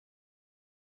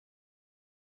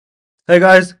Hey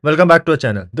guys, welcome back to our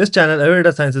channel. This channel, Every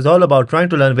Data Science, is all about trying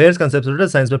to learn various concepts of data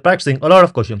science by practicing a lot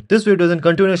of questions. This video is in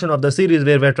continuation of the series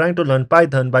where we're trying to learn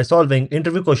Python by solving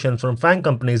interview questions from FAANG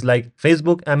companies like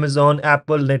Facebook, Amazon,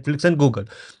 Apple, Netflix, and Google.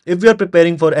 If you are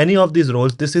preparing for any of these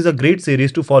roles, this is a great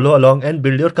series to follow along and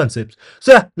build your concepts.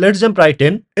 So yeah, let's jump right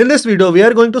in. In this video, we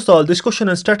are going to solve this question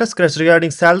and start a scratch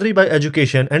regarding salary by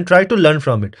education and try to learn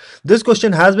from it. This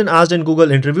question has been asked in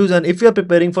Google interviews, and if you are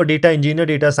preparing for data engineer,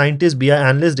 data scientist, BI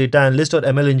analyst, data analyst, or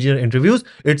ML engineer interviews,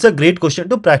 it's a great question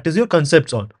to practice your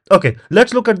concepts on. Okay,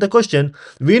 let's look at the question.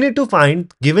 We need to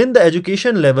find, given the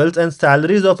education levels and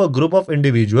salaries of a group of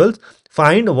individuals,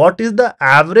 find what is the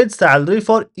average salary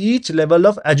for each level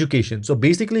of education. So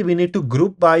basically, we need to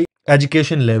group by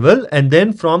education level and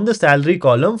then from the salary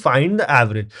column find the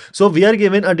average. So we are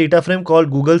given a data frame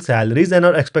called Google salaries, and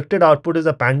our expected output is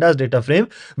a pandas data frame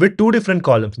with two different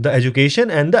columns, the education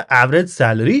and the average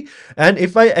salary. And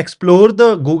if I explore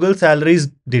the Google salaries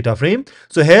data frame,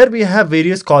 so here we have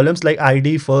various columns like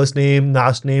ID, first name,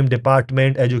 last name,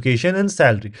 department, education, and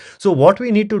salary. So what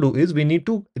we need to do is we need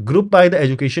to group by the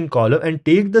education column and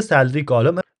take the salary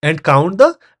column and count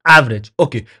the average.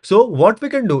 Okay, so what we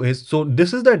can do is, so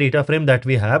this is the data frame that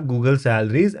we have, Google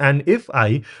salaries, and if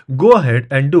I go ahead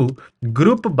and do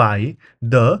group by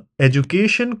the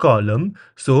education column,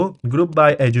 so group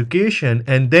by education,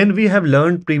 and then we have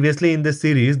learned previously in this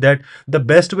series that the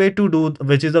best way to do,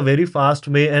 which is a very fast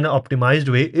way and optimized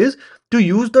way, is to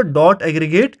use the dot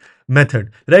aggregate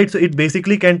method, right? So it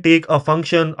basically can take a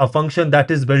function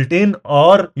that is built in,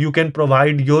 or you can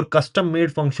provide your custom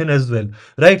made function as well,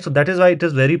 right? So that is why it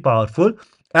is very powerful.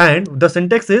 And the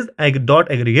syntax is dot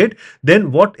aggregate.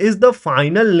 Then what is the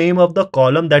final name of the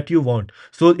column that you want?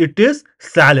 So it is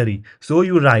salary. So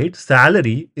you write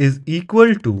salary is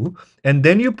equal to, and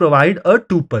then you provide a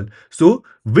tuple. So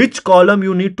which column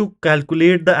you need to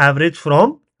calculate the average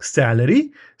from?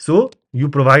 Salary. So you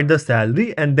provide the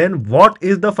salary, and then what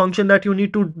is the function that you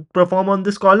need to perform on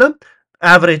this column?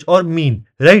 Average or mean,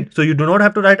 right? So you do not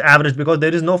have to write average because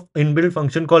there is no inbuilt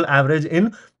function called average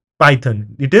in Python.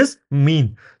 It is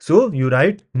mean. So you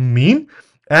write mean.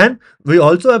 And we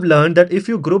also have learned that if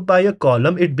you group by a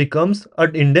column, it becomes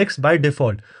an index by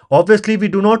default. Obviously, we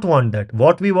do not want that.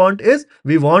 What we want is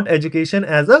we want education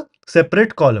as a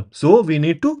separate column. So we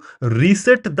need to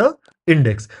reset the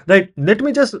index, right? Let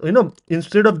me just,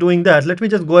 instead of doing that, let me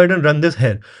just go ahead and run this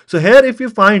here. So here, if you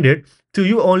find it, so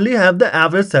you only have the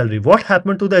average salary. What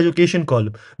happened to the education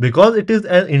column? Because it is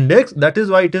an index, that is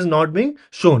why it is not being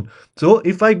shown. So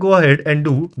if I go ahead and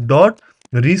do dot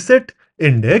reset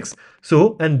index,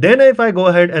 so and then if I go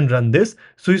ahead and run this,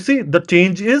 so you see the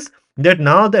change is that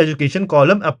now the education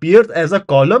column appears as a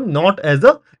column, not as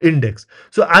a index.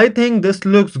 So I think this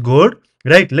looks good,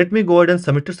 right? Let me go ahead and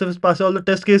submit to service, pass all the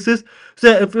test cases. So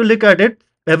if you look at it,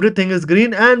 everything is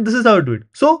green, and this is how to do it.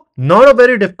 So not a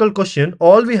very difficult question.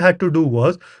 All we had to do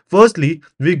was, firstly,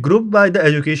 we grouped by the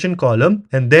education column,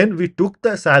 and then we took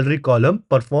the salary column,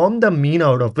 performed the mean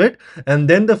out of it, and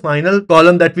then the final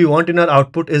column that we want in our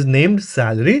output is named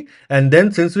salary. And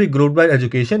then since we grouped by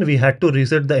education, we had to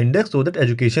reset the index so that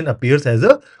education appears as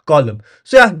a column.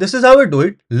 So yeah, this is how we do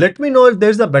it. Let me know if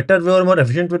there's a better way or more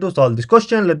efficient way to solve this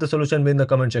question. Let the solution be in the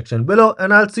comment section below,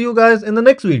 and I'll see you guys in the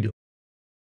next video.